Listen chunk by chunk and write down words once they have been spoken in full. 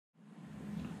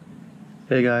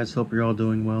Hey guys, hope you're all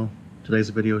doing well. Today's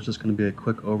video is just going to be a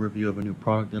quick overview of a new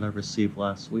product that I received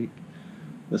last week.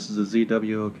 This is a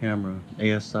ZWO camera,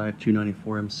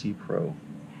 ASI294MC Pro.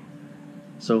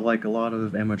 So like a lot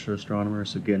of amateur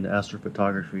astronomers who get into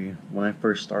astrophotography, when I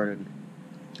first started,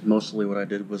 mostly what I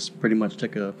did was pretty much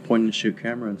take a point and shoot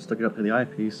camera and stick it up to the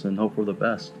eyepiece and hope for the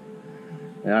best.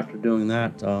 And after doing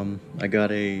that, I got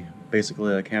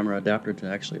basically a camera adapter to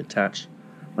actually attach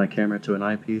my camera to an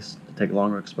eyepiece to take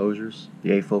longer exposures, the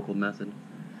afocal method.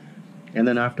 And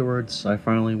then afterwards, I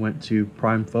finally went to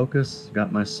prime focus,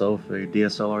 got myself a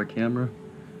DSLR camera,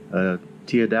 a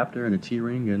T adapter and a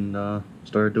T-ring, and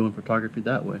started doing photography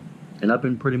that way. And I've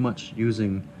been pretty much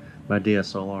using my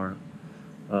DSLR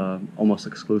almost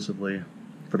exclusively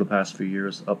for the past few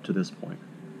years up to this point.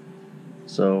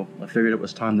 So I figured it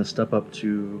was time to step up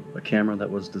to a camera that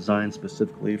was designed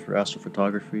specifically for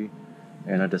astrophotography,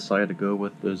 and I decided to go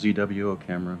with the ZWO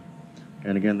camera.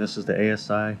 And again, this is the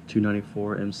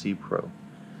ASI294MC Pro.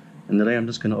 And today I'm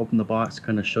just going to open the box,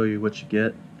 kind of show you what you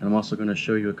get, and I'm also going to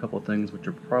show you a couple of things which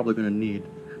you're probably going to need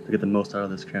to get the most out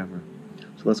of this camera.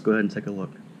 So let's go ahead and take a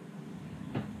look.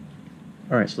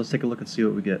 Alright, so let's take a look and see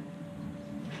what we get.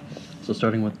 So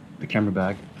starting with the camera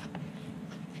bag.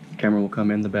 The camera will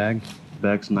come in the bag. The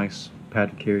bag's nice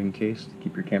padded carrying case to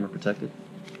keep your camera protected.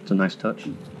 It's a nice touch.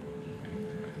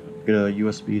 Get a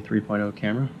USB 3.0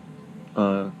 camera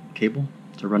cable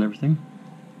to run everything.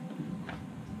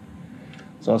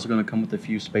 It's also going to come with a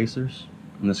few spacers,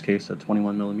 in this case a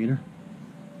 21mm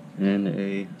and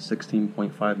a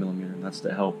 16.5mm, and that's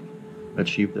to help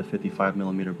achieve the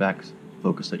 55mm back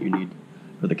focus that you need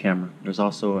for the camera. There's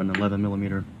also an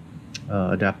 11mm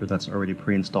adapter that's already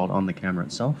pre-installed on the camera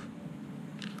itself.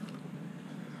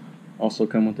 Also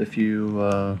come with a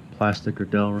few plastic or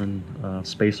Delrin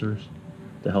spacers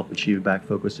to help achieve back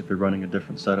focus if you're running a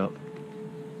different setup.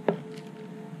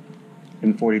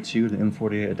 M42 to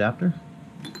M48 adapter.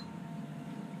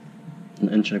 An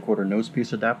 1.25" nose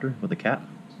piece adapter with a cap.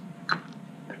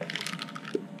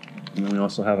 And then we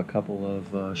also have a couple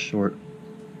of short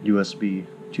USB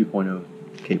 2.0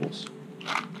 cables.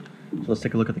 So let's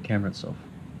take a look at the camera itself.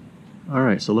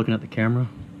 Alright, so looking at the camera,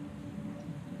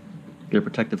 get a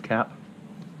protective cap.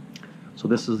 So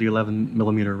this is the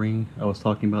 11mm ring I was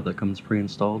talking about that comes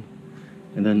pre-installed.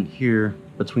 And then here,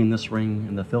 between this ring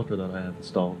and the filter that I have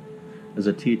installed, is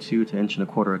a T2 to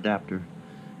 1.25" adapter.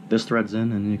 This threads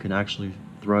in, and you can actually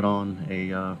thread on a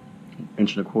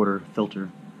 1.25"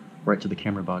 filter right to the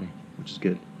camera body, which is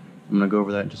good. I'm going to go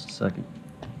over that in just a second.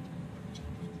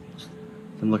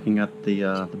 Then looking at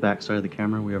the back side of the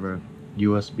camera, we have a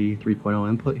USB 3.0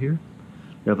 input here.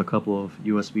 We have a couple of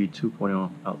USB 2.0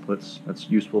 outputs that's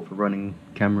useful for running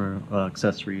camera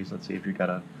accessories. Let's say if you've got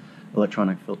a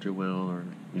electronic filter wheel, or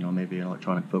maybe an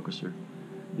electronic focuser,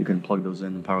 you can plug those in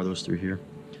and power those through here.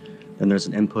 Then there's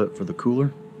an input for the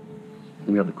cooler, and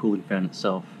we have the cooling fan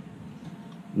itself.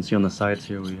 You can see on the sides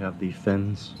here we have the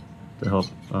fins to help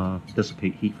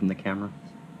dissipate heat from the camera.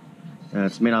 And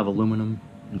it's made out of aluminum.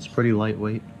 It's pretty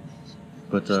lightweight,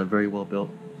 but very well built.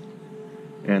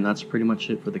 And that's pretty much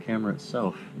it for the camera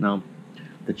itself. Now,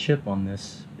 the chip on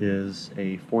this is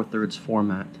a 4/3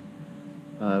 format.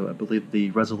 I believe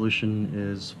the resolution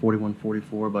is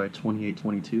 4144 by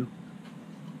 2822.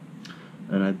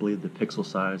 And I believe the pixel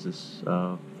size is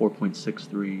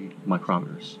 4.63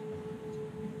 micrometers.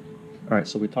 Alright,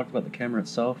 so we talked about the camera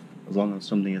itself, as long as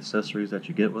some of the accessories that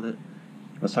you get with it.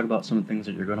 Let's talk about some of the things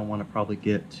that you're going to want to probably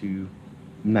get to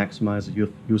maximize the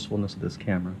usefulness of this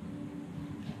camera.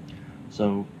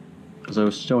 So, as I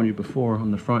was showing you before,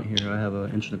 on the front here I have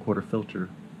an 1.25" filter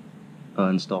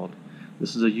installed.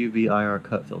 This is a UV IR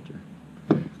cut filter.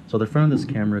 So the front of this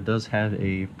camera does have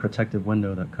a protective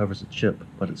window that covers the chip,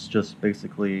 but it's just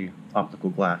basically optical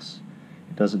glass.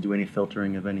 It doesn't do any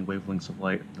filtering of any wavelengths of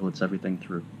light. It lets everything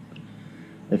through.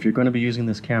 If you're going to be using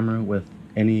this camera with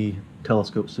any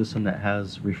telescope system that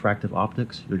has refractive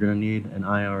optics, you're going to need an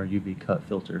IR UV cut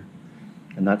filter.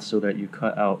 And that's so that you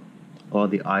cut out all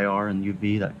the IR and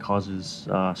UV that causes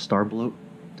star bloat,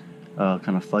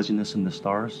 kind of fuzziness in the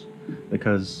stars,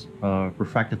 because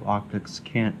refractive optics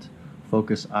can't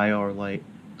focus IR light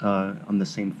on the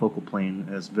same focal plane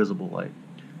as visible light,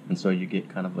 and so you get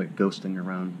kind of like ghosting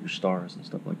around your stars and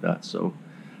stuff like that. So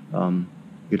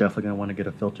you're definitely going to want to get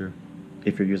a filter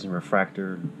if you're using a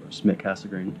refractor or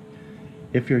Schmidt-Cassegrain.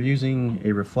 If you're using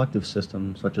a reflective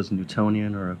system such as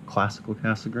Newtonian or a classical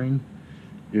Cassegrain,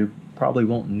 you probably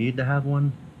won't need to have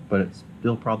one, but it's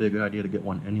still probably a good idea to get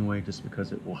one anyway, just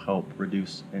because it will help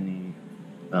reduce any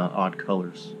odd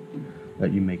colors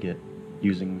that you may get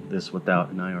using this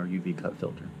without an IR UV cut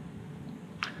filter.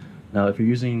 Now, if you're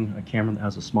using a camera that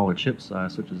has a smaller chip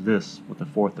size, such as this with a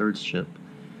 4/3 chip,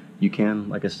 you can,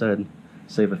 like I said,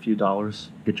 save a few dollars,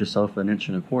 get yourself an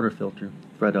 1¼ filter,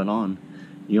 thread it on.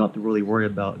 You don't have to really worry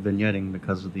about vignetting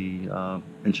because of the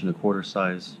 1¼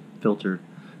 size filter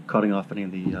cutting off any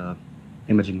of the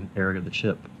imaging area of the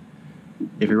chip.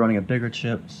 If you're running a bigger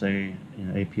chip, say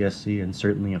APS-C and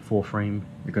certainly a full frame,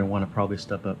 you're going to want to probably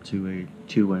step up to a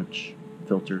 2-inch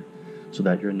filter so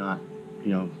that you're not,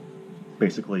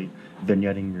 basically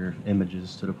vignetting your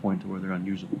images to the point to where they're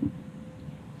unusable.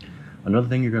 Another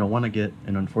thing you're going to want to get,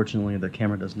 and unfortunately the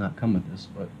camera does not come with this,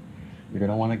 but you're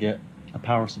going to want to get a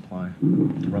power supply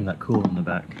to run that cooler in the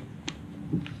back.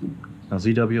 Now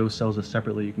ZWO sells this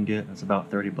separately. You can get, it's about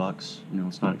 30 bucks.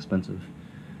 It's not expensive.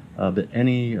 But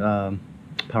any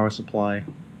power supply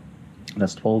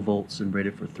that's 12 volts and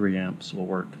rated for 3 amps will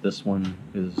work. This one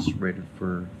is rated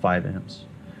for 5 amps,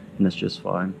 and it's just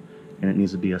fine. And it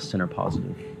needs to be a center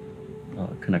positive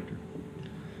connector.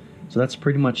 So that's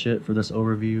pretty much it for this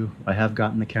overview. I have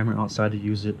gotten the camera outside to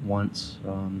use it once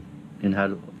and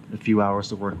had a few hours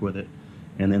to work with it.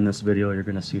 And in this video, you're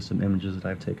going to see some images that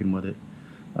I've taken with it.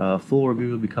 Full review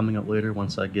will be coming up later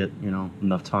once I get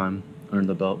enough time under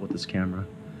the belt with this camera.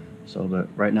 So, but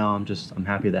right now I'm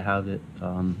happy to have it.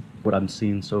 What I'm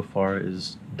seeing so far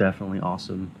is definitely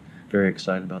awesome. Very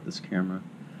excited about this camera.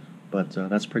 But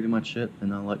that's pretty much it,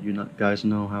 and I'll let you guys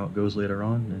know how it goes later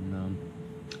on.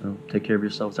 And take care of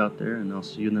yourselves out there, and I'll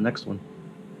see you in the next one.